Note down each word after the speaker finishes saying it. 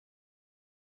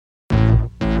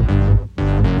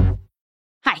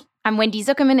I'm Wendy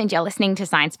Zuckerman, and you're listening to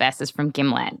Science Versus from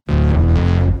Gimlet.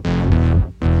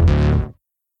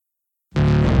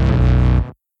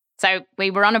 So we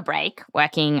were on a break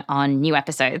working on new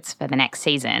episodes for the next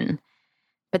season.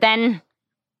 But then,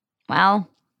 well,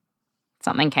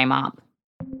 something came up.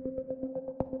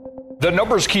 The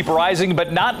numbers keep rising,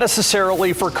 but not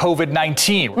necessarily for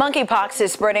COVID-19. Monkeypox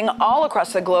is spreading all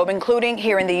across the globe, including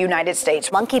here in the United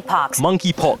States. Monkeypox.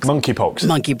 Monkeypox. Monkeypox.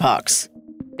 Monkeypox.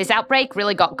 This outbreak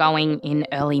really got going in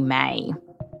early May.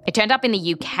 It turned up in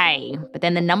the UK, but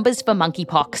then the numbers for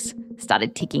monkeypox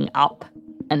started ticking up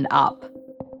and up.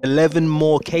 11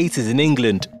 more cases in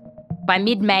England. By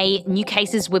mid-May, new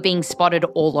cases were being spotted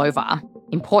all over.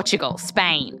 In Portugal,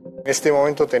 Spain.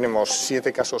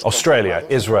 Australia,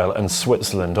 Israel and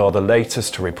Switzerland are the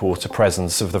latest to report a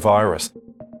presence of the virus.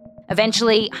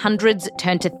 Eventually, hundreds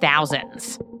turned to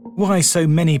thousands. Why so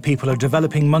many people are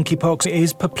developing monkeypox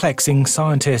is perplexing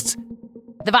scientists.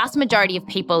 The vast majority of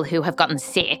people who have gotten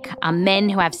sick are men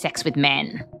who have sex with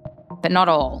men, but not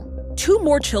all. 2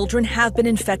 more children have been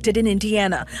infected in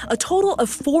Indiana, a total of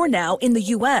 4 now in the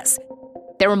U.S.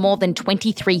 There are more than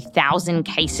 23,000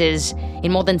 cases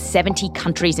in more than 70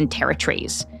 countries and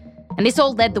territories. And this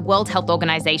all led the World Health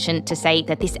Organization to say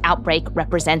that this outbreak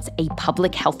represents a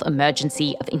public health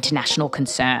emergency of international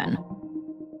concern.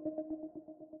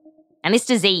 And this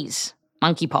disease,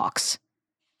 monkeypox,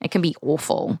 it can be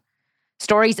awful.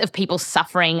 Stories of people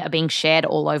suffering are being shared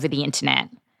all over the internet.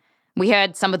 We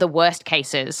heard some of the worst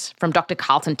cases from Dr.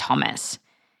 Carlton Thomas.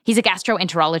 He's a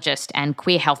gastroenterologist and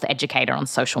queer health educator on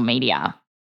social media.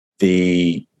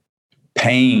 The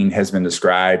pain has been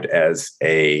described as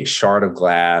a shard of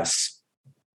glass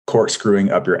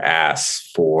corkscrewing up your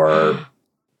ass for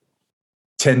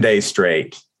 10 days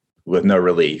straight with no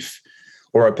relief,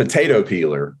 or a potato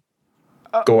peeler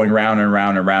going round and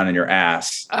round and round in your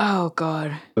ass. Oh,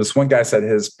 God. This one guy said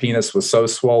his penis was so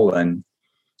swollen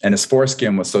and his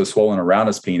foreskin was so swollen around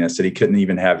his penis that he couldn't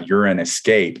even have urine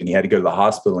escape. And he had to go to the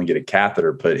hospital and get a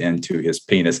catheter put into his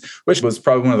penis, which was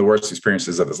probably one of the worst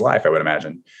experiences of his life, I would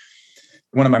imagine.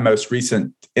 One of my most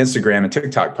recent Instagram and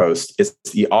TikTok posts is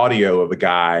the audio of a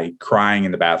guy crying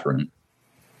in the bathroom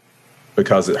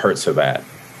because it hurts so bad.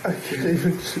 I can't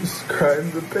even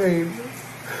describe the pain.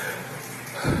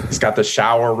 He's got the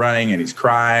shower running and he's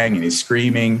crying and he's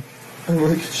screaming. I'm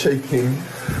like shaking.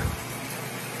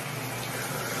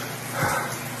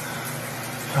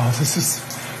 No, this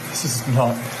is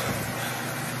not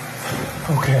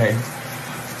okay.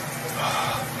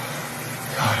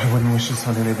 God, I wouldn't wish this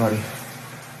on anybody.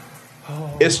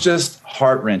 Oh. It's just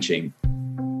heart-wrenching.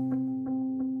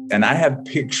 And I have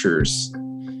pictures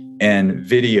and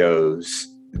videos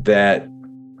that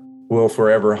will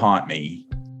forever haunt me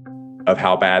of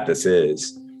how bad this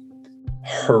is.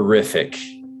 Horrific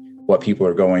what people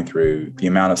are going through, the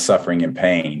amount of suffering and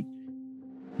pain.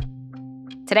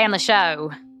 Today on the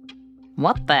show,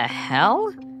 what the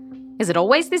hell? Is it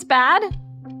always this bad?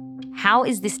 How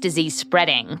is this disease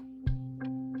spreading?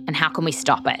 And how can we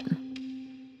stop it?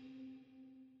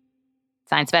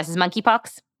 Science versus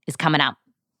Monkeypox is coming up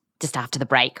just after the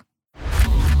break.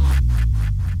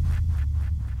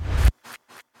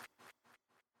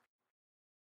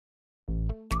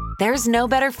 There's no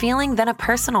better feeling than a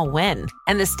personal win,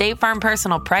 and the State Farm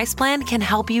Personal Price Plan can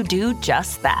help you do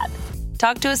just that.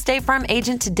 Talk to a State Farm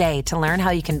agent today to learn how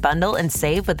you can bundle and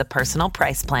save with the Personal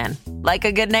Price Plan. Like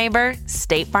a good neighbor,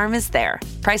 State Farm is there.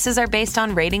 Prices are based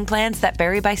on rating plans that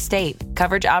vary by state.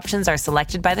 Coverage options are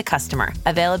selected by the customer.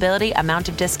 Availability, amount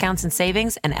of discounts and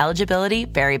savings, and eligibility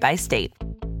vary by state.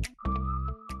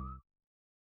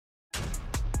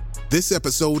 This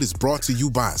episode is brought to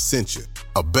you by Essentia.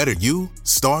 A better you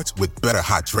starts with better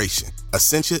hydration.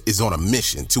 Essentia is on a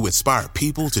mission to inspire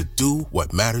people to do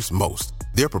what matters most.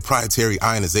 Their proprietary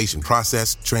ionization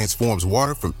process transforms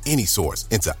water from any source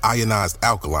into ionized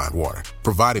alkaline water,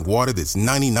 providing water that's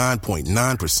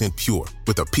 99.9% pure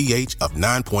with a pH of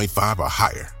 9.5 or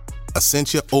higher.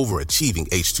 Essentia overachieving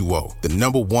H2O, the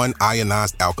 #1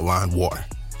 ionized alkaline water.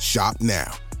 Shop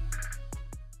now.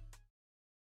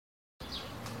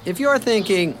 If you're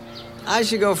thinking, I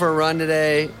should go for a run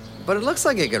today, but it looks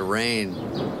like it could rain,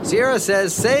 Sierra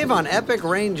says save on epic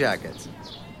rain jackets.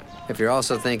 If you're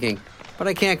also thinking, but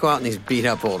I can't go out in these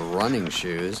beat-up old running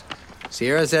shoes,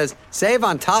 Sierra says save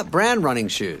on top brand running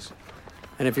shoes.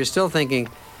 And if you're still thinking,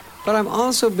 but I'm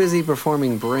also busy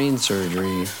performing brain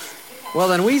surgery, well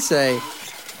then we say,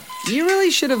 you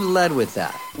really should have led with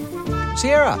that.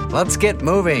 Sierra, let's get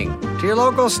moving to your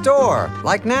local store,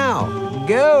 like now.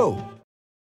 Go!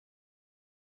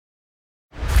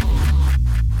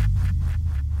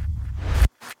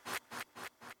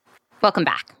 Welcome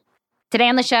back. Today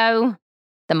on the show,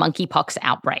 the monkeypox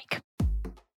outbreak.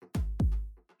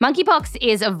 Monkeypox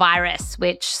is a virus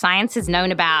which science has known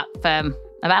about for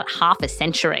about half a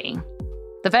century.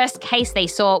 The first case they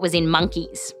saw was in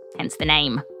monkeys, hence the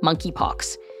name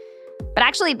monkeypox. But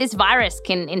actually, this virus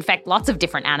can infect lots of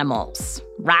different animals.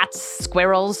 Rats,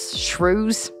 squirrels,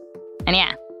 shrews, and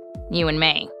yeah, you and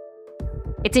me.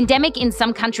 It's endemic in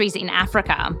some countries in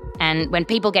Africa, and when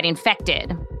people get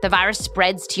infected, the virus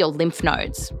spreads to your lymph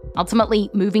nodes, ultimately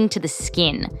moving to the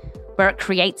skin, where it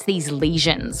creates these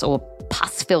lesions or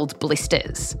pus-filled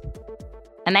blisters.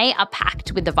 And they are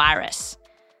packed with the virus,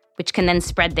 which can then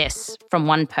spread this from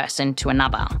one person to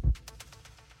another.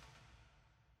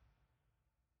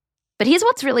 But here's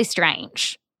what's really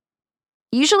strange.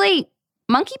 Usually,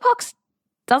 monkeypox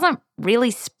doesn't really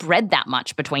spread that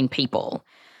much between people.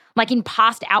 Like in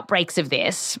past outbreaks of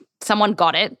this, someone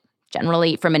got it,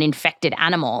 generally from an infected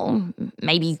animal,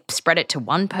 maybe spread it to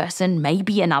one person,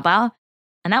 maybe another,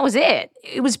 and that was it.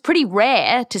 It was pretty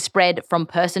rare to spread from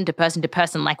person to person to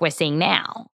person like we're seeing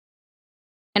now.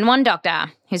 And one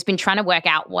doctor who's been trying to work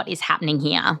out what is happening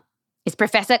here is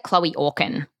Professor Chloe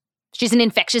Orkin. She's an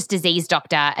infectious disease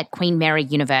doctor at Queen Mary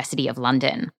University of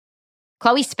London.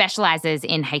 Chloe specialises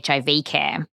in HIV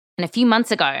care, and a few months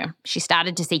ago, she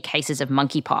started to see cases of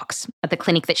monkeypox at the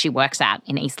clinic that she works at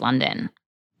in East London.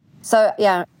 So,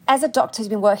 yeah, as a doctor who's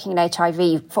been working in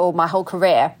HIV for my whole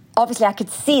career, obviously I could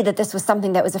see that this was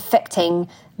something that was affecting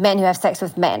men who have sex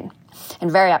with men, and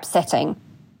very upsetting.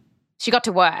 She got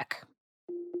to work.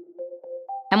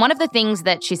 And one of the things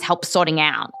that she's helped sorting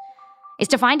out is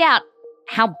to find out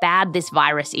how bad this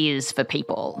virus is for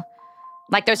people.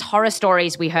 Like those horror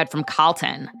stories we heard from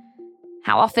Carlton.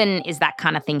 How often is that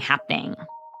kind of thing happening?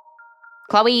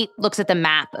 Chloe looks at the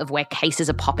map of where cases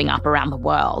are popping up around the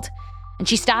world, and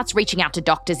she starts reaching out to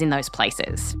doctors in those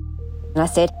places. And I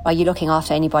said, are you looking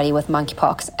after anybody with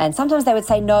monkeypox? And sometimes they would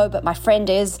say, no, but my friend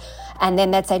is. And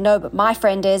then they'd say, no, but my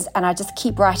friend is. And I just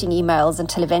keep writing emails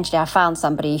until eventually I found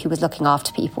somebody who was looking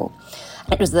after people.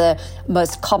 It was the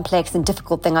most complex and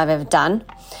difficult thing I've ever done,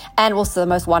 and also the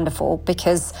most wonderful,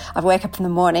 because I wake up in the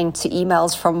morning to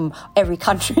emails from every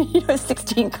country,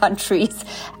 16 countries,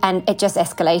 and it just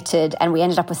escalated, and we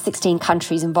ended up with 16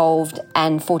 countries involved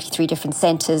and 43 different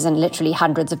centres and literally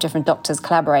hundreds of different doctors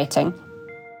collaborating.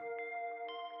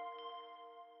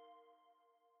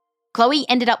 Chloe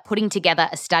ended up putting together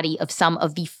a study of some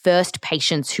of the first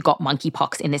patients who got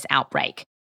monkeypox in this outbreak.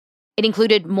 It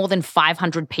included more than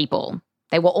 500 people.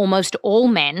 They were almost all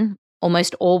men,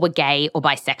 almost all were gay or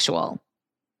bisexual.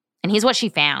 And here's what she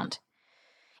found.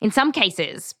 In some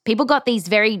cases, people got these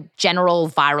very general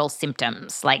viral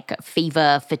symptoms like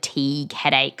fever, fatigue,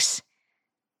 headaches.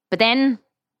 But then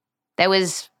there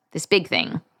was this big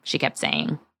thing, she kept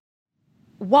saying.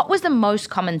 What was the most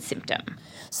common symptom?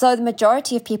 So the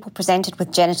majority of people presented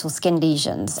with genital skin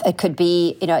lesions. It could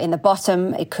be, in the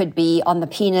bottom, it could be on the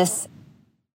penis.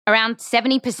 Around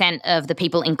 70% of the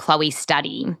people in Chloe's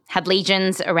study had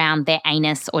lesions around their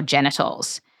anus or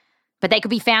genitals, but they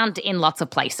could be found in lots of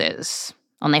places,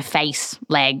 on their face,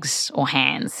 legs, or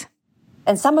hands.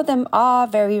 And some of them are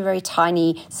very, very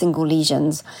tiny single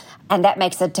lesions, and that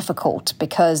makes it difficult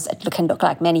because it can look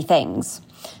like many things.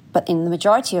 But in the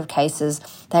majority of cases,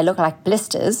 they look like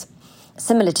blisters,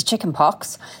 similar to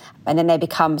chickenpox, and then they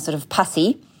become sort of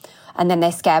pussy, and then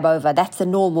they scab over. That's the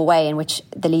normal way in which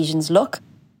the lesions look.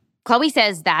 Chloe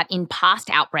says that in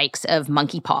past outbreaks of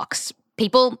monkeypox,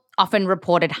 people often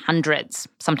reported hundreds,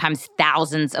 sometimes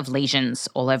thousands of lesions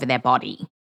all over their body.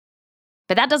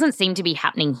 But that doesn't seem to be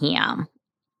happening here.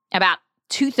 About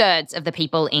 2/3 of the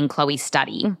people in Chloe's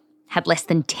study had less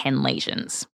than 10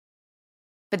 lesions.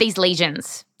 But these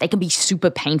lesions, they can be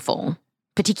super painful,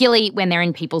 particularly when they're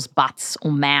in people's butts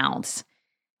or mouths.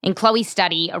 In Chloe's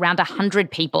study, around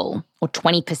 100 people, or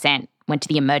 20%, went to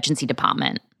the emergency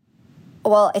department.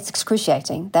 Well, it's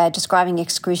excruciating. They're describing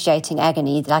excruciating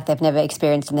agony like they've never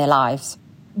experienced in their lives.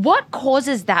 What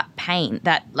causes that pain,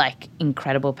 that,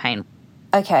 incredible pain?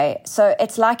 Okay, so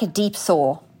it's like a deep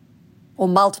sore or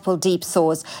multiple deep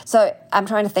sores. So I'm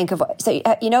trying to think of... So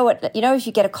if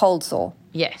you get a cold sore?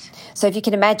 Yes. So if you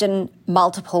can imagine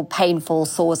multiple painful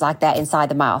sores like that inside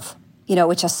the mouth,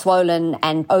 which are swollen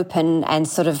and open and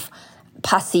sort of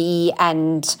pussy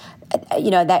and...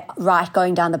 that right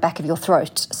going down the back of your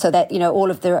throat so that, all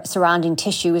of the surrounding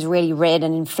tissue is really red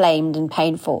and inflamed and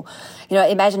painful.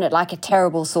 Imagine it like a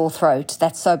terrible sore throat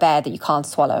that's so bad that you can't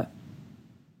swallow.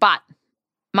 But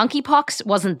monkeypox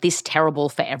wasn't this terrible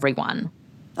for everyone.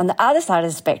 On the other side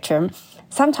of the spectrum,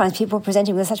 sometimes people are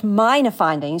presenting with such minor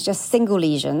findings, just single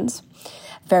lesions,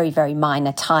 very, very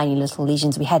minor, tiny little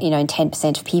lesions. We had, in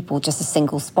 10% of people, just a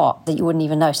single spot that you wouldn't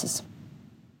even notice.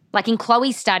 Like in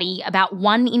Chloe's study, about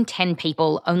 1 in 10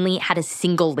 people only had a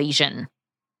single lesion.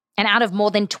 And out of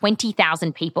more than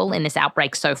 20,000 people in this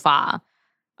outbreak so far,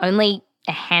 only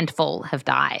a handful have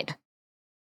died.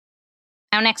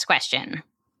 Our next question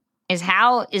is,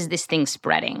 how is this thing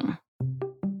spreading?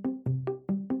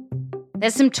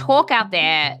 There's some talk out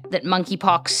there that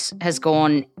monkeypox has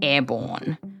gone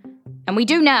airborne. And we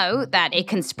do know that it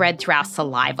can spread through our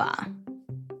saliva.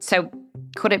 So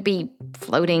could it be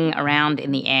floating around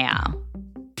in the air,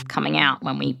 coming out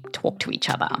when we talk to each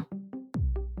other?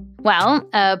 Well,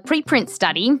 a preprint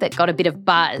study that got a bit of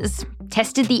buzz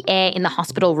tested the air in the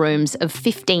hospital rooms of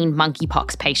 15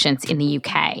 monkeypox patients in the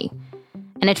UK.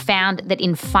 And it found that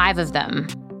in 5 of them,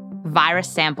 virus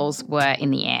samples were in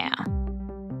the air.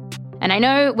 And I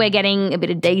know we're getting a bit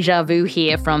of deja vu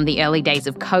here from the early days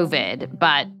of COVID,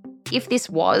 but if this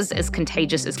was as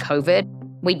contagious as COVID,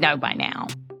 we'd know by now.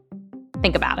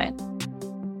 Think about it.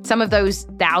 Some of those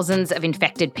thousands of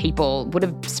infected people would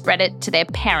have spread it to their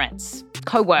parents,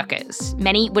 co-workers.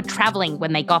 Many were travelling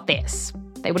when they got this.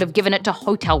 They would have given it to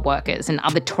hotel workers and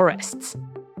other tourists.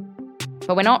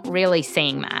 But we're not really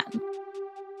seeing that.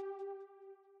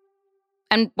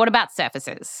 And what about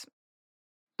surfaces?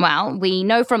 Well, we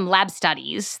know from lab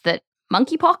studies that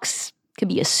monkeypox can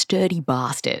be a sturdy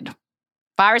bastard.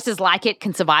 Viruses like it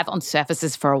can survive on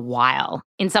surfaces for a while,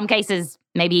 in some cases,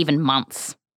 maybe even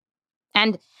months.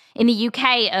 And in the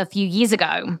UK a few years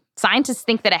ago, scientists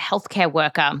think that a healthcare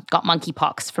worker got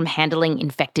monkeypox from handling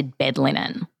infected bed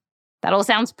linen. That all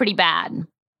sounds pretty bad.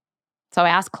 So I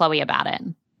asked Chloe about it.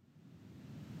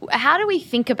 How do we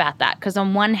think about that? Because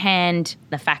on one hand,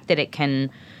 the fact that it can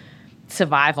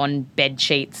survive on bed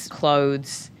sheets,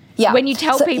 clothes. Yeah. When you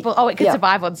tell people, it can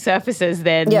survive on surfaces,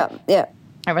 then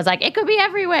everyone's like, it could be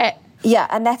everywhere. Yeah,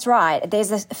 and that's right.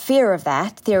 There's a fear of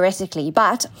that, theoretically,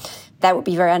 but that would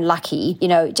be very unlucky. You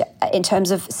know, in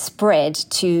terms of spread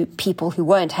to people who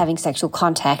weren't having sexual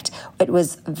contact, it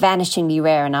was vanishingly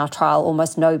rare in our trial.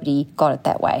 Almost nobody got it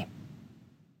that way.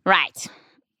 Right.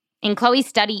 In Chloe's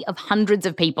study of hundreds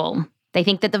of people, they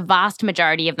think that the vast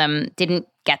majority of them didn't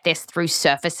get this through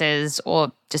surfaces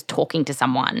or just talking to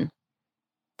someone.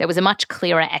 There was a much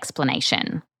clearer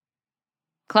explanation.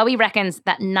 Chloe reckons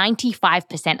that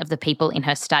 95% of the people in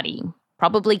her study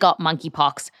probably got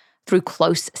monkeypox through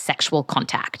close sexual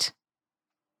contact.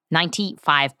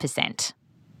 95%.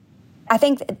 I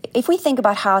think if we think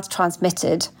about how it's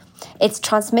transmitted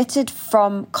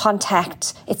from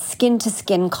contact, it's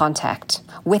skin-to-skin contact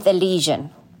with a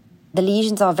lesion. The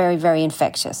lesions are very, very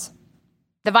infectious.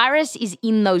 The virus is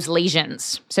in those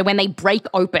lesions, so when they break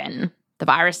open, the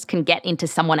virus can get into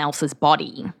someone else's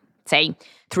body, say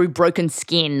through broken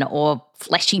skin or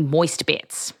fleshy moist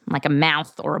bits, like a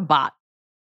mouth or a butt.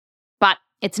 But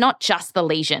it's not just the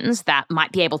lesions that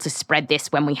might be able to spread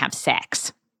this when we have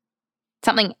sex.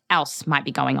 Something else might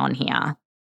be going on here.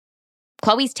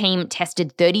 Chloe's team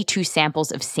tested 32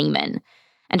 samples of semen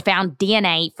and found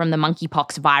DNA from the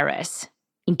monkeypox virus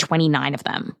in 29 of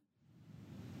them.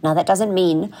 Now, that doesn't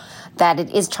mean that it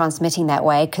is transmitting that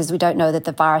way, because we don't know that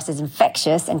the virus is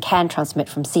infectious and can transmit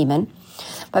from semen.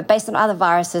 But based on other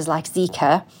viruses like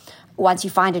Zika, once you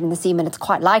find it in the semen, it's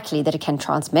quite likely that it can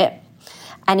transmit.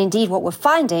 And indeed, what we're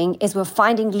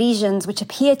finding lesions which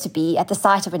appear to be at the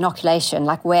site of inoculation,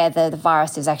 like where the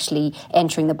virus is actually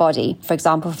entering the body. For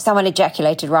example, if someone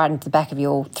ejaculated right into the back of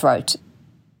your throat.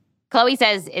 Chloe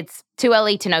says it's too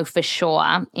early to know for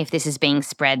sure if this is being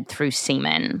spread through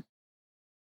semen.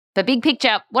 But big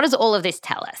picture, what does all of this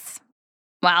tell us?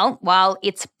 Well, while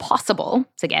it's possible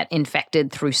to get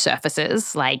infected through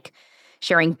surfaces like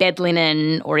sharing bed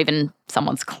linen or even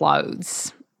someone's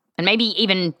clothes, and maybe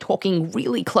even talking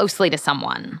really closely to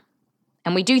someone.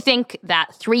 And we do think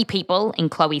that 3 people in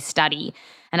Chloe's study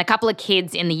and a couple of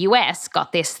kids in the US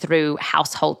got this through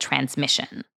household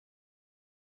transmission.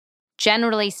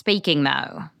 Generally speaking,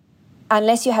 though,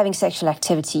 unless you're having sexual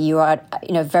activity, you are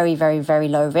at very, very, very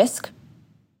low risk.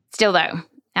 Still, though,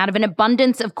 out of an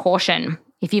abundance of caution,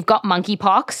 if you've got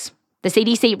monkeypox, the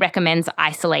CDC recommends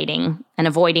isolating and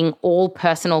avoiding all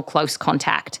personal close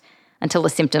contact until the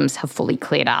symptoms have fully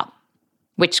cleared up,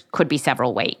 which could be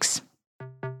several weeks.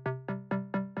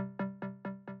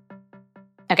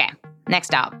 Okay,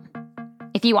 next up.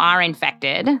 If you are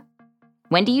infected,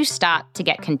 when do you start to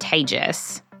get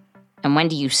contagious and when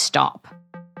do you stop?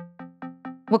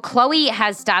 Well, Chloe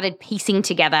has started piecing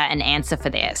together an answer for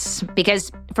this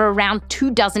because for around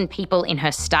 24 people in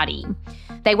her study,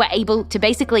 they were able to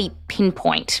basically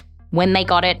pinpoint when they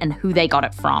got it and who they got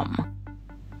it from.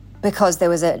 Because there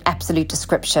was an absolute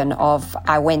description of,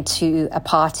 I went to a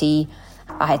party,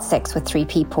 I had sex with 3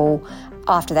 people,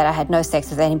 After that, I had no sex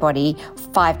with anybody.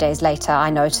 5 days later, I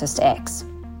noticed X.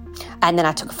 And then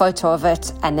I took a photo of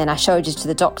it, and then I showed it to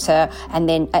the doctor, and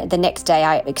then the next day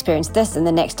I experienced this, and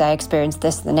the next day I experienced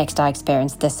this, and the next day I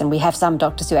experienced this. And we have some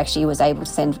doctors who actually was able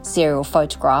to send serial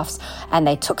photographs, and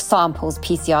they took samples,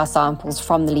 PCR samples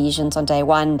from the lesions on day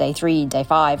 1, day 3, day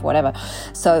 5, whatever.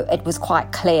 So it was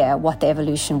quite clear what the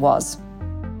evolution was.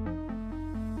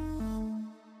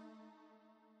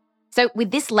 So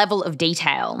with this level of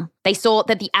detail, they saw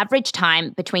that the average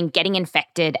time between getting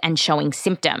infected and showing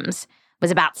symptoms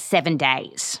was about 7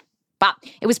 days. But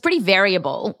it was pretty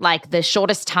variable, like the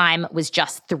shortest time was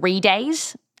just 3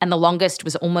 days and the longest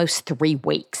was almost 3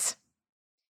 weeks.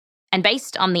 And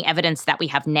based on the evidence that we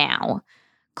have now,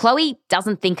 Chloe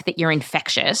doesn't think that you're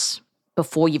infectious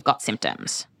before you've got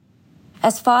symptoms.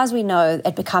 As far as we know,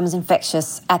 it becomes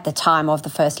infectious at the time of the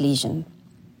first lesion.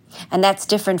 And that's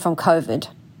different from COVID.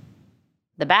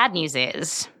 The bad news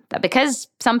is that because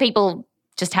some people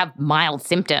just have mild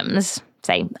symptoms,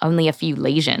 say only a few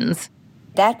lesions.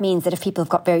 That means that if people have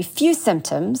got very few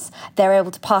symptoms, they're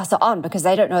able to pass it on because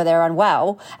they don't know they're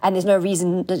unwell and there's no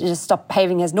reason to just stop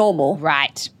behaving as normal.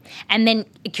 Right. And then,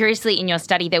 curiously, in your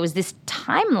study, there was this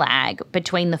time lag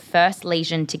between the first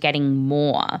lesion to getting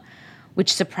more,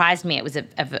 which surprised me. It was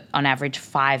on average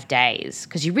 5 days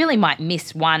because you really might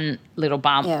miss one little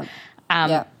bump.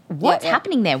 What's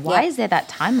happening there? Why is there that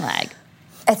time lag?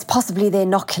 It's possibly the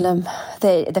inoculum,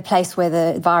 the place where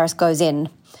the virus goes in,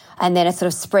 and then it sort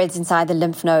of spreads inside the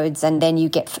lymph nodes, and then you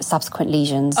get subsequent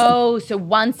lesions. Oh, so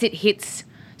once it hits,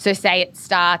 so say it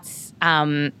starts,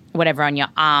 whatever, on your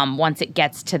arm, once it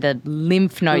gets to the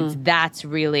lymph nodes, that's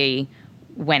really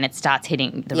when it starts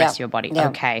hitting the rest of your body.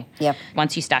 Okay. Yep.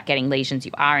 Once you start getting lesions,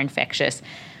 you are infectious.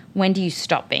 When do you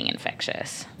stop being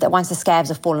infectious? That once the scabs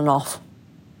have fallen off.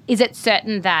 Is it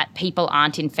certain that people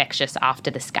aren't infectious after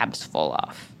the scabs fall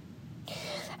off?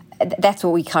 That's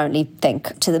what we currently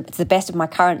think. To the best of my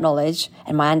current knowledge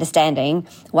and my understanding,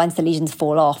 once the lesions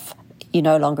fall off, you're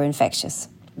no longer infectious.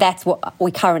 That's what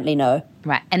we currently know.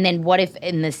 Right. And then what if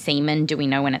in the semen, do we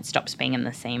know when it stops being in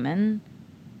the semen?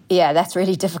 Yeah, that's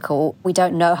really difficult. We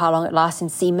don't know how long it lasts in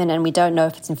semen, and we don't know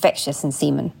if it's infectious in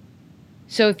semen.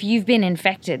 So if you've been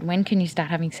infected, when can you start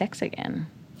having sex again?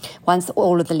 Once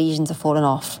all of the lesions have fallen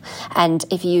off. And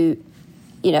if you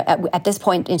know, at this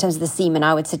point, in terms of the semen,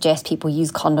 I would suggest people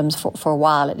use condoms for a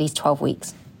while, at least 12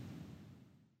 weeks.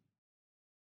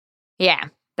 Yeah,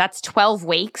 that's 12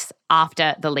 weeks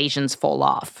after the lesions fall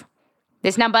off.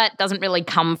 This number doesn't really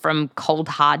come from cold,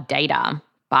 hard data,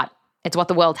 but it's what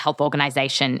the World Health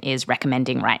Organization is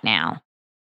recommending right now.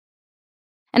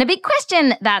 And a big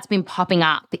question that's been popping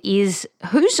up is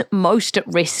who's most at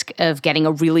risk of getting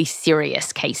a really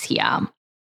serious case here?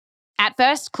 At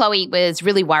first, Chloe was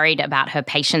really worried about her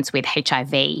patients with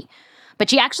HIV, but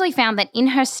she actually found that in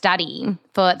her study,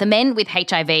 for the men with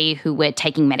HIV who were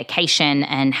taking medication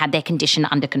and had their condition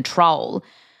under control,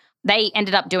 they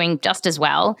ended up doing just as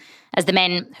well as the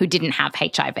men who didn't have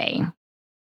HIV.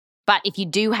 But if you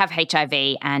do have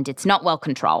HIV and it's not well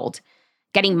controlled,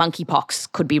 getting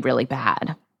monkeypox could be really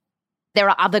bad. There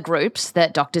are other groups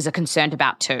that doctors are concerned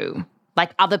about too,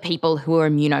 like other people who are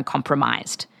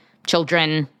immunocompromised,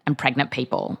 children and pregnant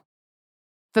people.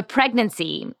 For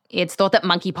pregnancy, it's thought that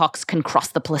monkeypox can cross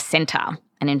the placenta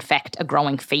and infect a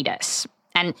growing fetus.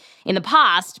 And in the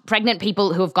past, pregnant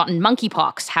people who have gotten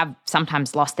monkeypox have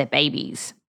sometimes lost their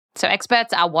babies. So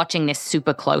experts are watching this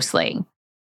super closely.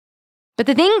 But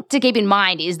the thing to keep in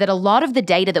mind is that a lot of the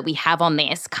data that we have on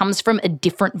this comes from a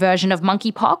different version of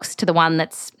monkeypox to the one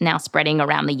that's now spreading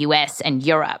around the US and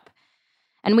Europe.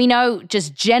 And we know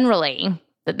just generally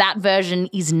that version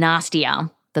is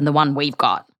nastier than the one we've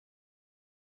got.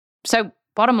 So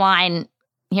bottom line,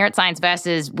 here at Science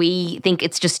Versus, we think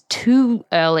it's just too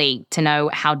early to know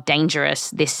how dangerous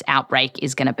this outbreak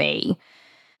is going to be.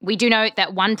 We do know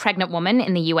that one pregnant woman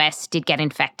in the US did get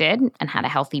infected and had a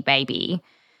healthy baby.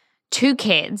 2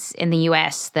 kids in the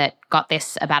US that got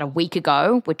this about a week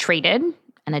ago were treated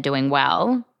and are doing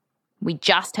well. We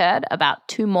just heard about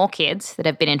 2 more kids that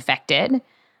have been infected.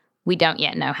 We don't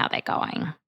yet know how they're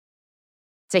going.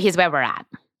 So here's where we're at.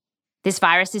 This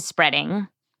virus is spreading,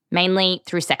 mainly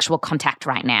through sexual contact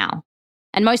right now,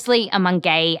 and mostly among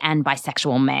gay and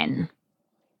bisexual men.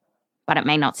 But it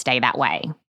may not stay that way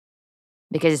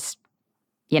because,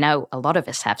 you know, a lot of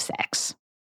us have sex.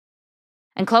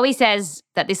 And Chloe says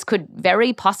that this could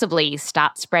very possibly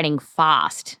start spreading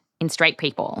fast in straight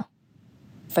people.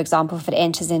 For example, if it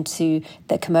enters into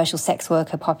the commercial sex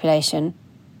worker population,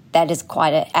 that is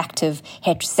quite an active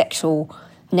heterosexual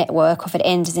network, or if it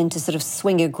enters into sort of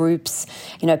swinger groups,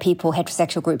 people,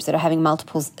 heterosexual groups that are having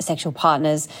multiple sexual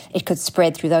partners, it could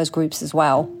spread through those groups as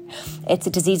well. It's a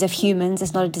disease of humans.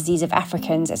 It's not a disease of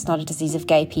Africans. It's not a disease of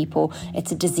gay people.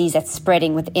 It's a disease that's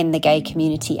spreading within the gay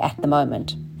community at the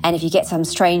moment. And if you get some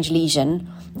strange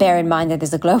lesion, bear in mind that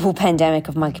there's a global pandemic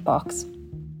of monkeypox.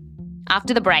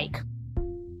 After the break,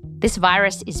 this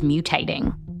virus is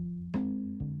mutating.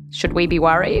 Should we be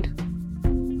worried?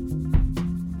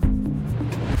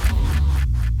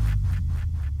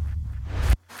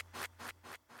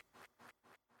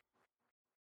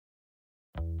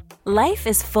 Life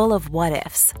is full of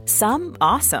what-ifs. Some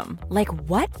awesome, like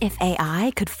what if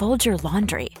AI could fold your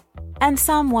laundry? And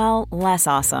some, well, less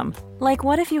awesome, like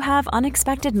what if you have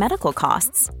unexpected medical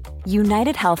costs?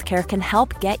 United Healthcare can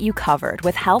help get you covered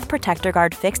with Health Protector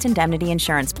Guard fixed indemnity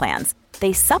insurance plans.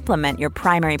 They supplement your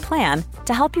primary plan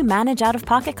to help you manage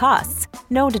out-of-pocket costs.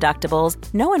 No deductibles,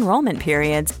 no enrollment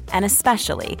periods, and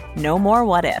especially no more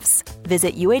what-ifs.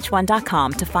 Visit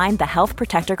uh1.com to find the Health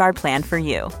Protector Guard plan for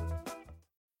you.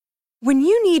 When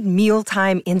you need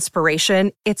mealtime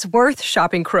inspiration, it's worth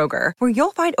shopping Kroger, where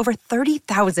you'll find over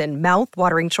 30,000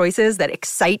 mouth-watering choices that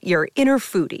excite your inner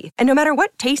foodie. And no matter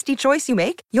what tasty choice you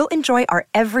make, you'll enjoy our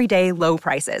everyday low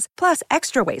prices, plus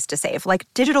extra ways to save, like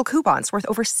digital coupons worth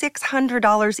over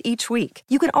 $600 each week.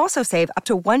 You can also save up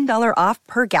to $1 off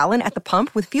per gallon at the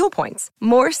pump with fuel points.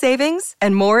 More savings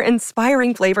and more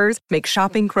inspiring flavors make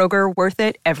shopping Kroger worth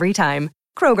it every time.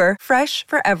 Kroger, fresh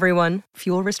for everyone.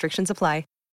 Fuel restrictions apply.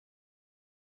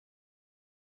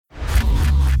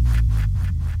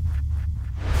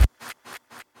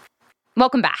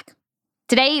 Welcome back.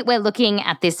 Today, we're looking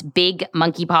at this big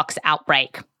monkeypox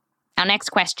outbreak. Our next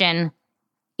question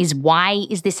is, why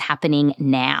is this happening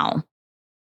now?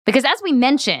 Because as we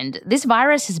mentioned, this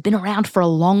virus has been around for a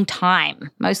long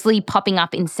time, mostly popping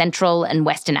up in Central and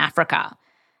Western Africa.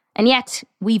 And yet,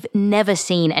 we've never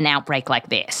seen an outbreak like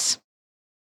this.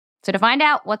 So to find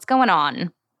out what's going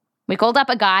on, we called up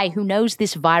a guy who knows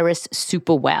this virus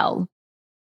super well.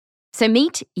 So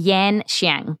meet Yan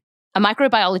Xiang, a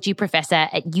microbiology professor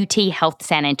at UT Health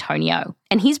San Antonio,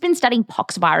 and he's been studying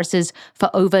pox viruses for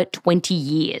over 20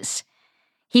 years.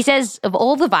 He says of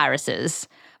all the viruses,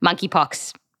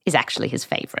 monkeypox is actually his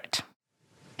favorite.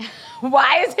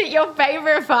 Why is it your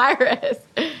favorite virus?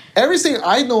 Everything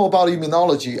I know about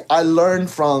immunology, I learned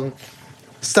from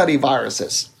study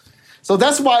viruses. So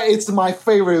that's why it's my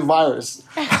favorite virus.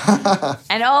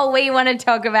 And all we want to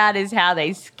talk about is how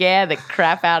they scare the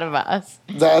crap out of us.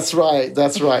 That's right.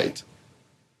 That's right.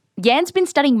 Yan's been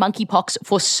studying monkeypox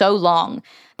for so long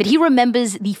that he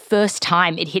remembers the first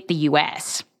time it hit the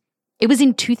US. It was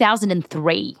in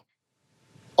 2003.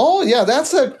 Oh, yeah,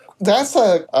 that's a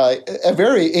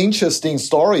very interesting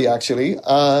story, actually.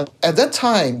 At that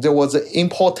time, there was an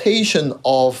importation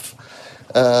of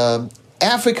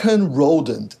African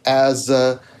rodent as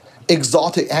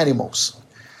exotic animals,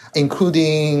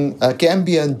 including a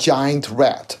Gambian giant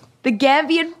rat. The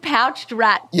Gambian pouched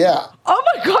rat. Yeah. Oh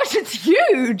my gosh, it's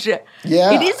huge.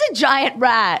 Yeah. It is a giant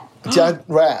rat. Giant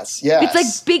rats, yes. It's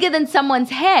like bigger than someone's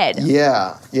head.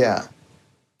 Yeah, yeah.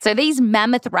 So these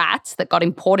mammoth rats that got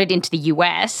imported into the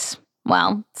US,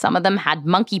 well, some of them had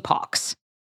monkeypox.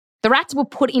 The rats were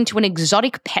put into an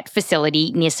exotic pet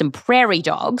facility near some prairie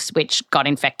dogs, which got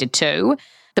infected too.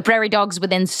 The prairie dogs were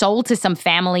then sold to some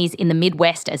families in the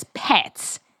Midwest as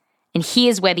pets. And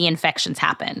here's where the infections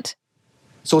happened.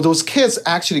 So those kids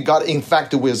actually got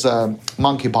infected with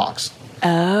monkeypox.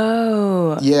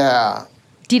 Oh. Yeah.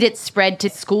 Did it spread to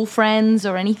school friends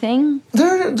or anything?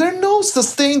 There are no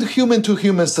sustained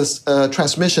human-to-human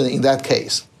transmission in that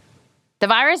case. The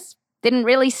virus didn't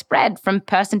really spread from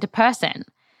person to person.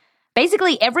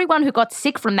 Basically, everyone who got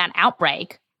sick from that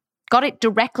outbreak got it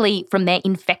directly from their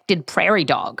infected prairie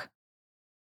dog.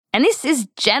 And this is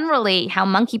generally how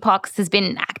monkeypox has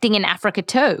been acting in Africa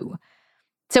too.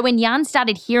 So when Jan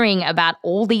started hearing about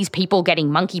all these people getting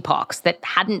monkeypox that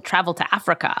hadn't traveled to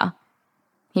Africa,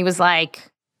 he was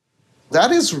like,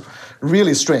 that is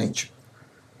really strange.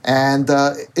 And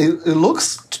it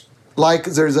looks like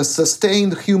there's a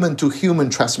sustained human-to-human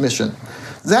transmission.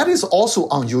 That is also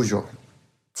unusual.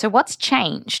 So what's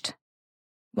changed?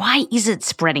 Why is it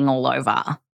spreading all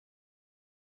over?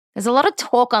 There's a lot of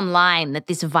talk online that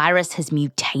this virus has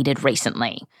mutated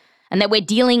recently and that we're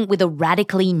dealing with a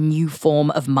radically new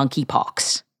form of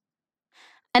monkeypox.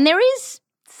 And there is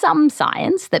some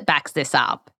science that backs this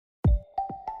up.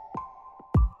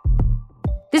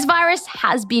 This virus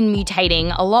has been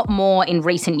mutating a lot more in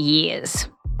recent years.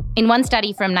 In one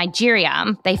study from Nigeria,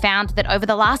 they found that over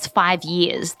the last 5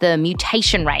 years, the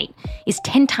mutation rate is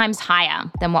 10 times higher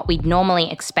than what we'd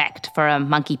normally expect for a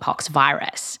monkeypox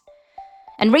virus.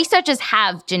 And researchers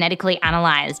have genetically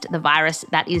analysed the virus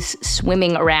that is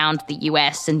swimming around the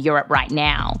US and Europe right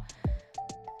now.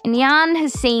 And Jan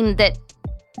has seen that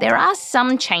there are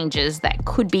some changes that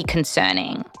could be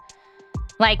concerning.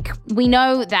 Like, we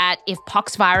know that if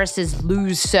pox viruses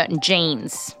lose certain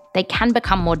genes, they can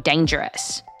become more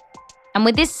dangerous. And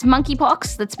with this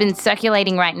monkeypox that's been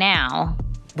circulating right now,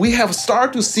 we have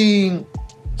started to see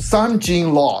some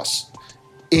gene loss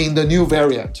in the new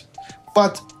variant.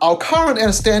 But our current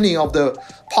understanding of the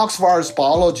pox virus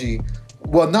biology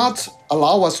will not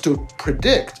allow us to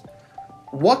predict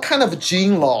what kind of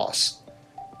gene loss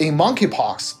in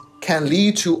monkeypox can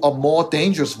lead to a more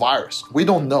dangerous virus. We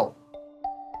don't know.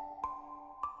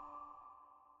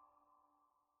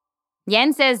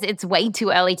 Jan says it's way too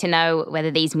early to know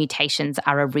whether these mutations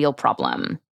are a real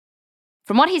problem.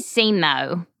 From what he's seen,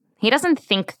 though, he doesn't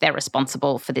think they're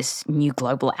responsible for this new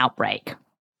global outbreak.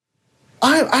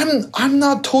 I'm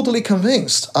not totally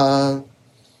convinced.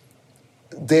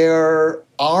 There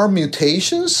are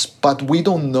mutations, but we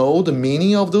don't know the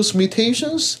meaning of those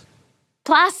mutations.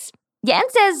 Plus, Jan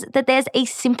says that there's a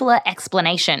simpler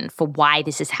explanation for why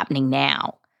this is happening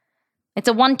now. It's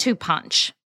a 1-2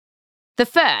 punch. The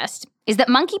first is that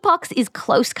monkeypox is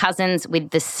close cousins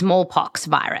with the smallpox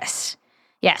virus.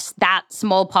 Yes, that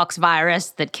smallpox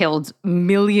virus that killed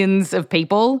millions of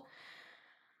people.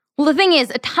 Well, the thing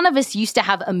is, a ton of us used to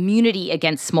have immunity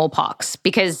against smallpox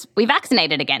because we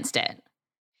vaccinated against it.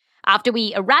 After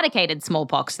we eradicated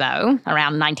smallpox, though,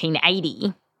 around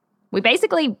 1980, we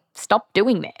basically stopped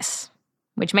doing this,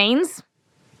 which means...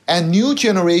 A new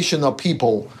generation of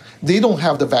people, they don't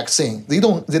have the vaccine. They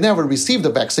never received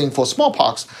the vaccine for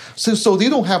smallpox, so they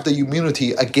don't have the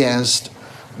immunity against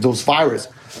those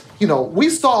viruses. We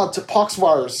thought pox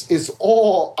virus is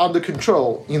all under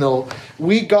control.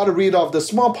 We got rid of the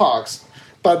smallpox,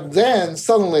 but then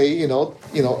suddenly,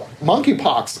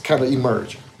 monkeypox kind of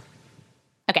emerged.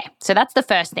 Okay, so that's the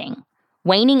first thing.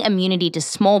 Waning immunity to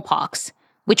smallpox,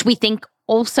 which we think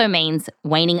also means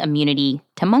waning immunity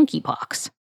to monkeypox.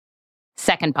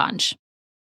 Second punch.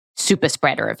 Super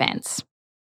spreader events.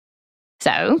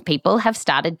 So people have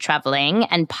started travelling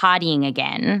and partying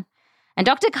again. And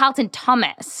Dr. Carlton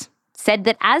Thomas said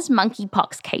that as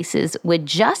monkeypox cases were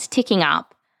just ticking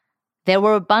up, there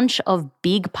were a bunch of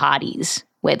big parties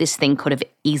where this thing could have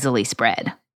easily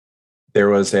spread. There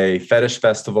was a fetish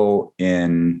festival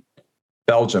in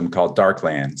Belgium called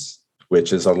Darklands,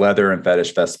 which is a leather and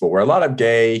fetish festival where a lot of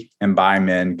gay and bi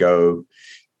men go.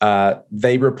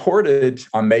 They reported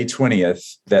on May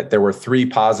 20th that there were 3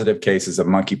 positive cases of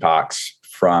monkeypox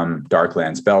from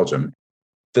Darklands, Belgium.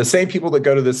 The same people that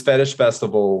go to this fetish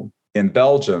festival in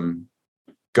Belgium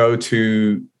go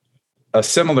to a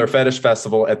similar fetish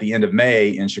festival at the end of May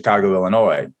in Chicago,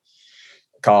 Illinois,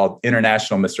 called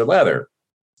International Mr. Leather.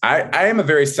 I am a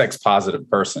very sex-positive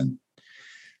person,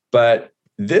 but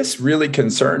this really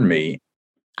concerned me.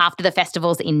 After the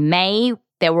festivals in May,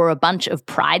 there were a bunch of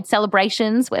pride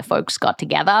celebrations where folks got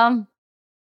together.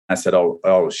 I said,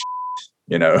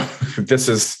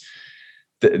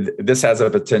 this has a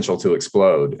potential to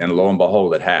explode. And lo and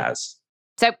behold, it has.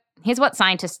 So here's what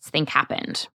scientists think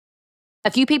happened.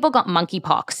 A few people got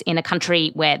monkeypox in a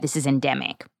country where this is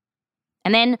endemic.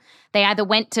 And then they either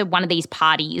went to one of these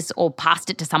parties or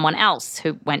passed it to someone else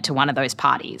who went to one of those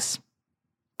parties.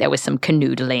 There was some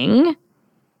canoodling,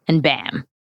 and bam.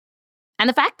 And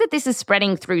the fact that this is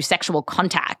spreading through sexual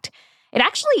contact, it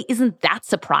actually isn't that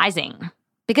surprising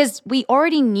because we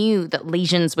already knew that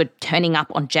lesions were turning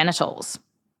up on genitals.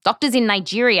 Doctors in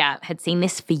Nigeria had seen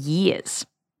this for years.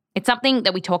 It's something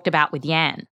that we talked about with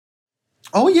Jan.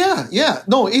 Oh, yeah.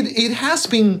 No, it has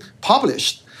been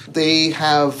published. They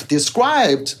have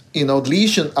described,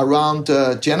 lesion around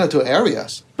genital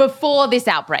areas. Before this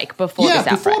outbreak? Before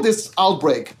this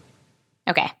outbreak.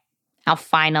 Okay, our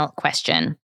final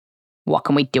question. What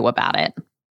can we do about it?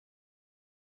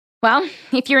 Well,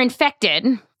 if you're infected,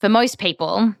 for most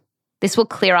people, this will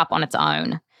clear up on its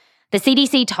own. The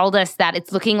CDC told us that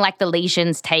it's looking like the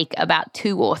lesions take about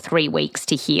 2 or 3 weeks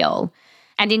to heal.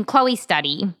 And in Chloe's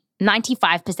study,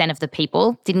 95% of the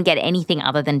people didn't get anything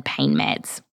other than pain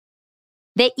meds.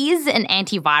 There is an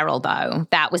antiviral, though,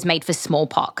 that was made for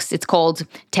smallpox. It's called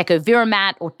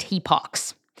tecovirimat or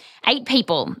TPOXX. 8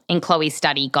 people in Chloe's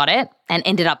study got it and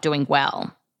ended up doing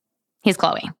well. Here's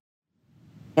Chloe.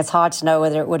 It's hard to know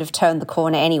whether it would have turned the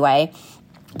corner anyway,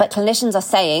 but clinicians are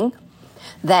saying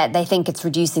that they think it's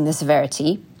reducing the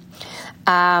severity.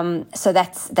 So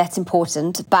that's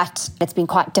important, but it's been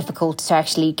quite difficult to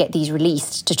actually get these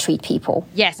released to treat people.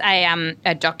 Yes,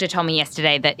 a doctor told me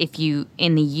yesterday that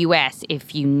in the US,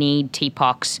 if you need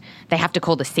TPOXX, they have to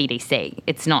call the CDC.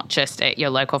 It's not just at your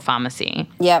local pharmacy.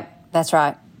 Yep, that's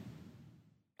right.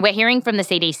 We're hearing from the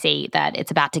CDC that it's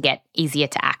about to get easier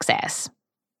to access.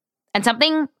 And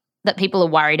something that people are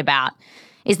worried about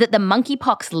is that the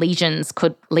monkeypox lesions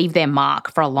could leave their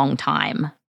mark for a long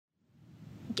time.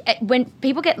 When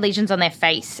people get lesions on their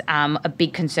face, a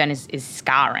big concern is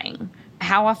scarring.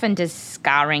 How often does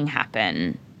scarring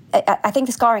happen? I think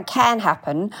the scarring can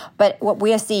happen, but what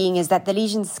we're seeing is that the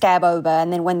lesions scab over,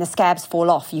 and then when the scabs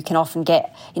fall off, you can often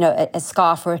get, a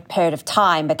scar for a period of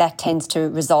time, but that tends to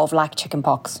resolve like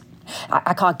chickenpox.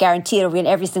 I can't guarantee it'll be in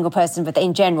every single person, but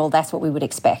in general, that's what we would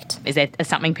expect. Is there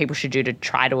something people should do to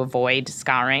try to avoid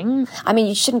scarring? I mean,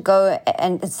 you shouldn't go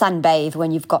and sunbathe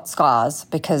when you've got scars,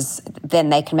 because then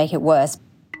they can make it worse.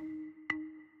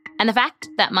 And the fact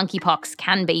that monkeypox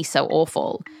can be so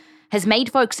awful has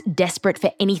made folks desperate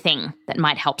for anything that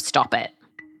might help stop it.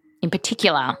 In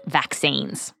particular,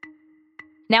 vaccines.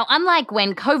 Now, unlike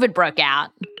when COVID broke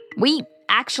out, we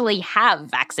actually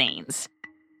have vaccines.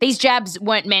 These jabs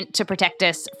weren't meant to protect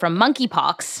us from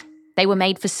monkeypox, they were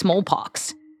made for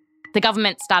smallpox. The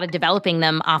government started developing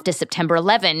them after September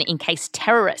 11 in case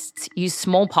terrorists used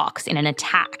smallpox in an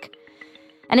attack.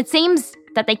 And it seems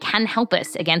that they can help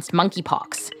us against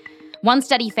monkeypox. One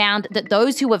study found that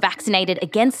those who were vaccinated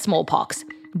against smallpox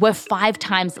were 5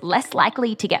 times less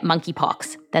likely to get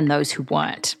monkeypox than those who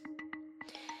weren't.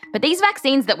 But these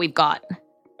vaccines that we've got,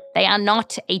 they are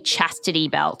not a chastity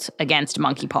belt against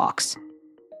monkeypox.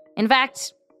 In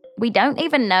fact, we don't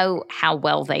even know how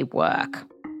well they work.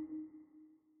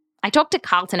 I talked to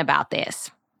Carlton about this.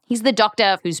 He's the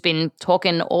doctor who's been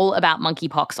talking all about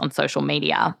monkeypox on social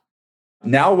media.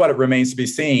 Now what it remains to be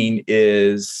seen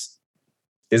is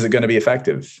it going to be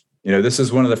effective? This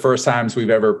is one of the first times we've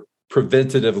ever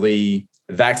preventatively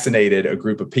vaccinated a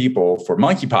group of people for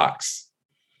monkeypox.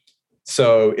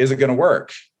 So is it going to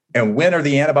work? And when are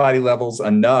the antibody levels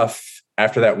enough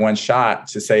after that one shot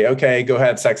to say, okay, go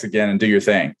have sex again and do your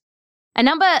thing? A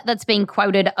number that's been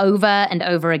quoted over and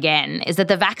over again is that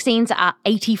the vaccines are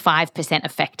 85%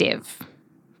 effective.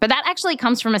 But that actually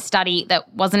comes from a study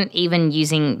that wasn't even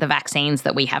using the vaccines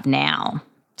that we have now,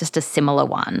 just a similar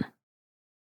one.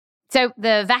 So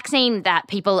the vaccine that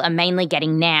people are mainly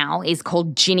getting now is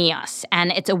called Jynneos,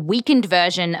 and it's a weakened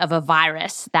version of a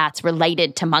virus that's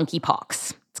related to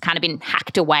monkeypox. It's kind of been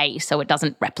hacked away so it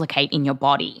doesn't replicate in your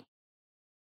body.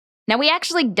 Now, we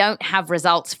actually don't have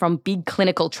results from big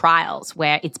clinical trials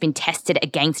where it's been tested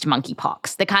against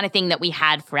monkeypox, the kind of thing that we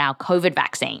had for our COVID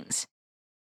vaccines.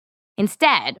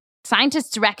 Instead,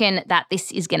 scientists reckon that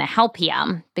this is going to help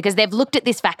here because they've looked at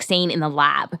this vaccine in the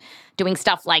lab, doing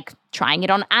stuff like trying it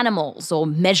on animals or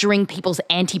measuring people's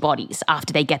antibodies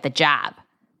after they get the jab.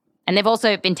 And they've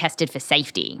also been tested for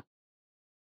safety.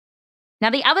 Now,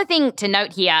 the other thing to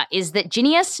note here is that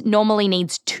Jynneos normally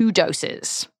needs 2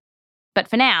 doses. But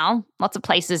for now, lots of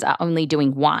places are only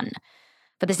doing 1,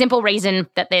 for the simple reason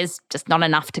that there's just not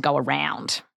enough to go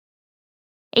around.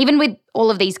 Even with all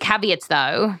of these caveats,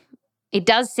 though, it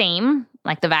does seem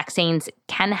like the vaccines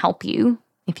can help you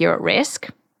if you're at risk.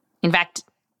 In fact,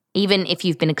 even if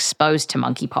you've been exposed to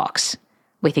monkeypox,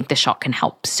 we think the shot can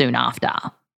help soon after.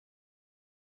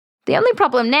 The only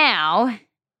problem now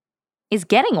is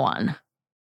getting one.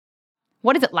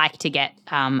 What is it like to get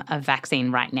a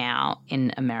vaccine right now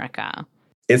in America?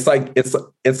 It's like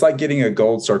getting a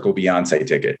Gold Circle Beyonce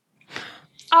ticket.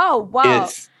 Oh, wow.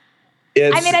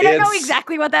 I don't know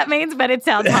exactly what that means, but it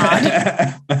sounds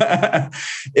hard.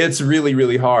 It's really,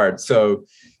 really hard. So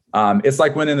it's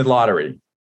like winning the lottery.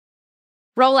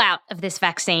 Rollout of this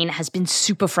vaccine has been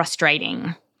super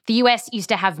frustrating. The US used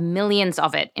to have millions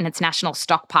of it in its national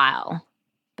stockpile,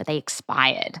 but they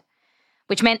expired,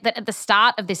 which meant that at the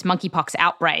start of this monkeypox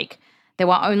outbreak, there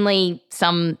were only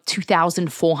some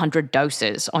 2,400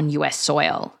 doses on US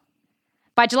soil.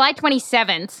 By July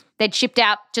 27th, they'd shipped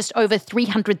out just over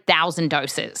 300,000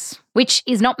 doses, which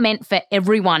is not meant for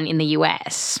everyone in the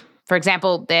US. For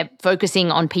example, they're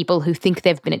focusing on people who think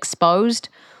they've been exposed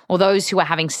or those who are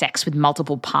having sex with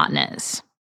multiple partners.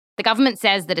 The government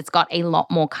says that it's got a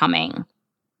lot more coming.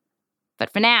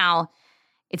 But for now,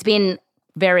 it's been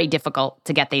very difficult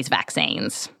to get these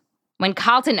vaccines. When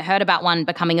Carlton heard about one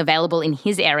becoming available in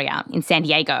his area in San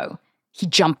Diego, he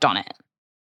jumped on it.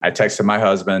 I texted my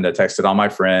husband, I texted all my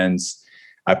friends.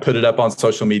 I put it up on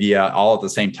social media all at the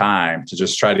same time to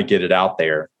just try to get it out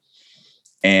there.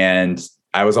 And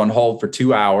I was on hold for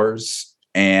 2 hours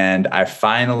and I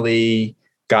finally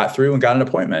got through and got an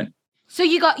appointment. So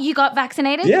you got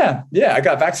vaccinated? Yeah, I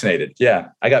got vaccinated. Yeah,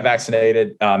 I got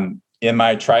vaccinated in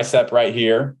my tricep right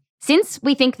here. Since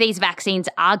we think these vaccines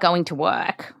are going to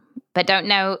work, but don't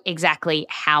know exactly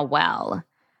how well,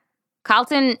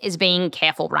 Carlton is being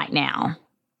careful right now.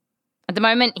 At the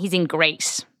moment, he's in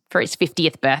Greece for his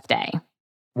 50th birthday.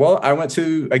 Well, I went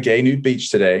to a gay nude beach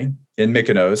today in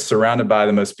Mykonos, surrounded by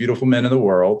the most beautiful men in the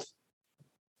world.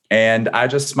 And I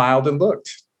just smiled and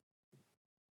looked.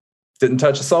 Didn't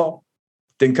touch a soul.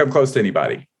 Didn't come close to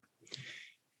anybody.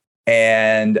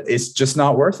 And it's just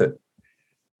not worth it.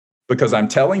 Because I'm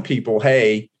telling people,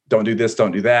 hey, don't do this,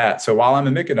 don't do that. So while I'm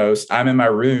in Mykonos, I'm in my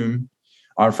room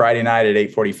on Friday night at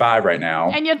 8:45 right now.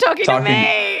 And you're talking to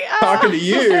me. Talking to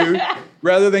you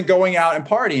rather than going out and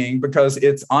partying, because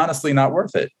it's honestly not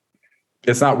worth it.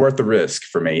 It's not worth the risk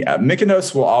for me.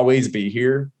 Mykonos will always be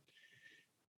here.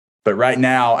 But right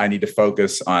now, I need to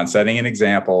focus on setting an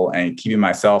example and keeping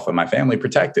myself and my family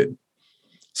protected.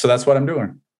 So that's what I'm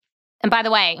doing. And by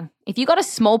the way, if you got a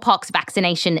smallpox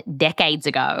vaccination decades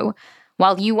ago,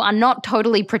 while you are not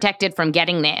totally protected from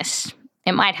getting this,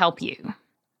 it might help you.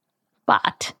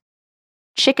 But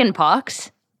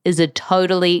chickenpox is a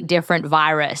totally different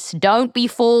virus. Don't be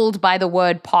fooled by the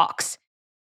word pox.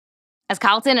 As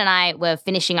Carlton and I were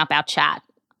finishing up our chat,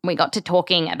 we got to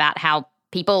talking about how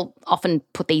people often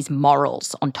put these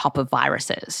morals on top of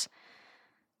viruses.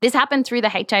 This happened through the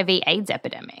HIV/AIDS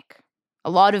epidemic. A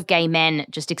lot of gay men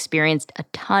just experienced a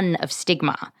ton of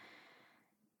stigma.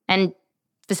 And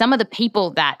for some of the people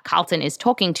that Carlton is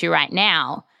talking to right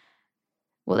now,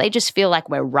 well, they just feel like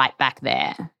we're right back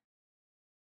there.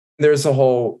 There's a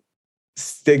whole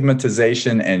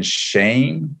stigmatization and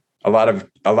shame, a lot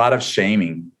of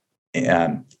shaming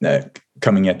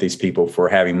coming at these people for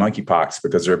having monkeypox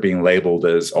because they're being labeled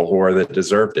as a whore that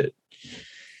deserved it.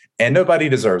 And nobody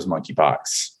deserves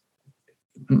monkeypox.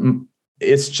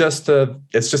 It's just a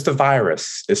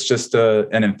virus. It's just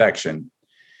an infection.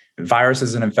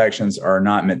 Viruses and infections are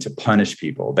not meant to punish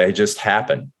people. They just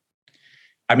happen.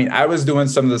 I mean, I was doing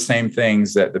some of the same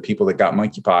things that the people that got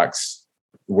monkeypox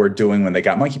were doing when they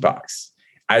got monkeypox.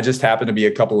 I just happened to be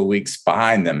a couple of weeks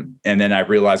behind them. And then I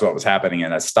realized what was happening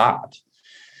and I stopped.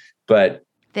 But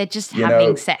they're just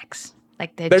having sex.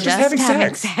 Like they're just having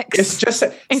sex. It's just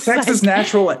sex is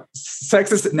natural.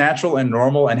 Sex is natural and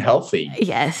normal and healthy.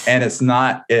 Yes. And it's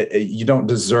not, you don't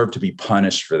deserve to be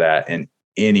punished for that in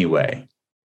any way.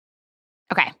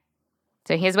 Okay.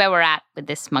 So here's where we're at with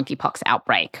this monkeypox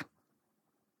outbreak.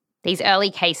 These early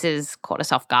cases caught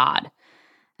us off guard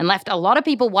and left a lot of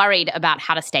people worried about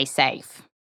how to stay safe.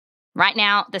 Right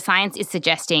now, the science is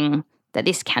suggesting that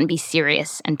this can be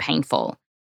serious and painful.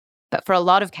 But for a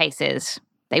lot of cases,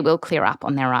 they will clear up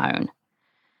on their own.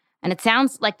 And it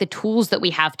sounds like the tools that we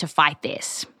have to fight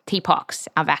this, TPOXX,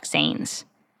 our vaccines,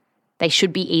 they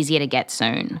should be easier to get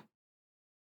soon.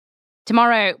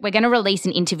 Tomorrow, we're going to release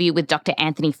an interview with Dr.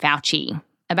 Anthony Fauci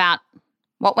about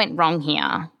what went wrong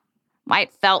here, why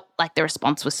it felt like the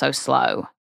response was so slow,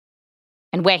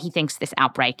 and where he thinks this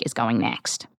outbreak is going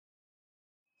next.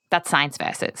 That's Science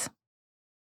Versus.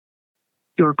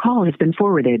 Your call has been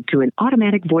forwarded to an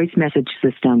automatic voice message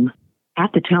system.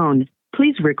 At the tone,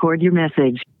 please record your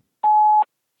message.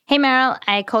 Hey, Meryl,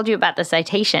 I called you about the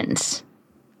citations.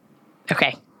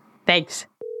 Okay, thanks.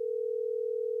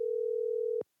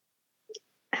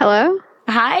 Hello?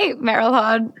 Hi, Meryl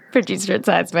Hod, producer at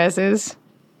Science Versus.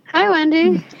 Hi,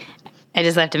 Wendy. I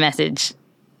just left a message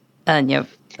on your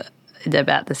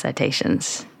about the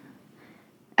citations.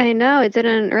 I know, it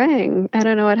didn't ring. I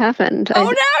don't know what happened. Oh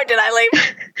no, did I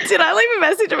leave a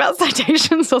message about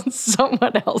citations on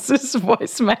someone else's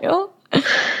voicemail?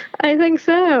 I think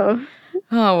so.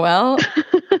 Oh well.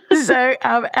 So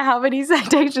how many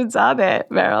citations are there,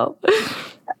 Meryl?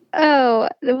 Oh,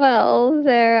 well,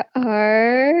 there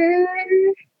are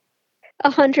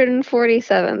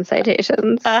 147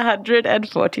 citations.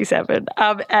 147.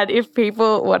 And if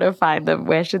people want to find them,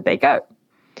 where should they go?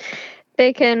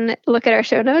 They can look at our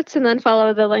show notes and then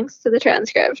follow the links to the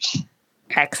transcript.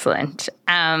 Excellent.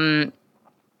 Thank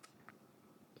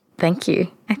you.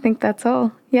 I think that's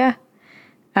all. Yeah.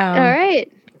 All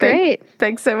right. Great.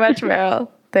 Thanks so much, Meryl.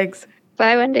 Thanks.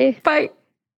 Bye, Wendy. Bye.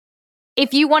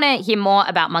 If you want to hear more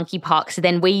about monkeypox,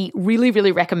 then we really,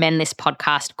 really recommend this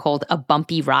podcast called A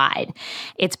Bumpy Ride.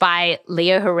 It's by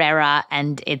Leo Herrera,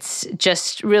 and it's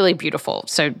just really beautiful.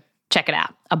 So check it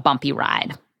out, A Bumpy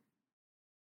Ride.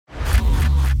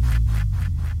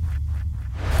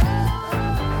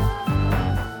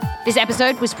 This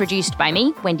episode was produced by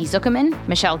me, Wendy Zuckerman,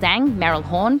 Michelle Dang, Meryl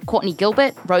Horn, Courtney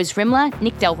Gilbert, Rose Rimler,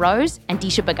 Nick Del Rose, and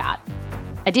Disha Bhagat.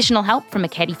 Additional help from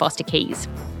Makedi Foster Keys.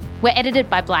 We're edited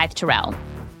by Blythe Terrell.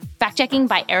 Fact-checking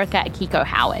by Erica Akiko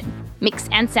Howard. Mix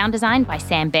and sound design by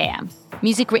Sam Baer.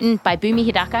 Music written by Boomy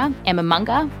Hidaka, Emma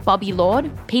Munger, Bobby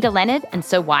Lord, Peter Leonard, and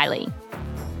Sir Wiley.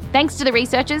 Thanks to the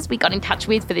researchers we got in touch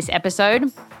with for this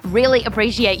episode. Really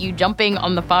appreciate you jumping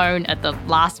on the phone at the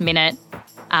last minute.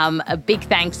 A big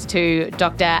thanks to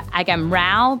Dr. Agam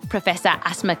Rao, Professor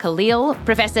Asma Khalil,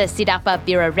 Professor Siddhapa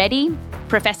Bira Reddy,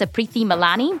 Professor Preeti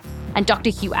Malani, and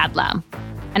Dr. Hugh Adler.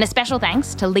 And a special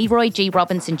thanks to Leroy G.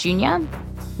 Robinson Jr.,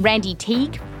 Randy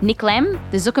Teague, Nick Lem,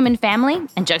 the Zuckerman family,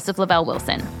 and Joseph Lavelle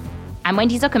Wilson. I'm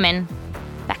Wendy Zuckerman.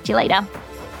 Back to you later.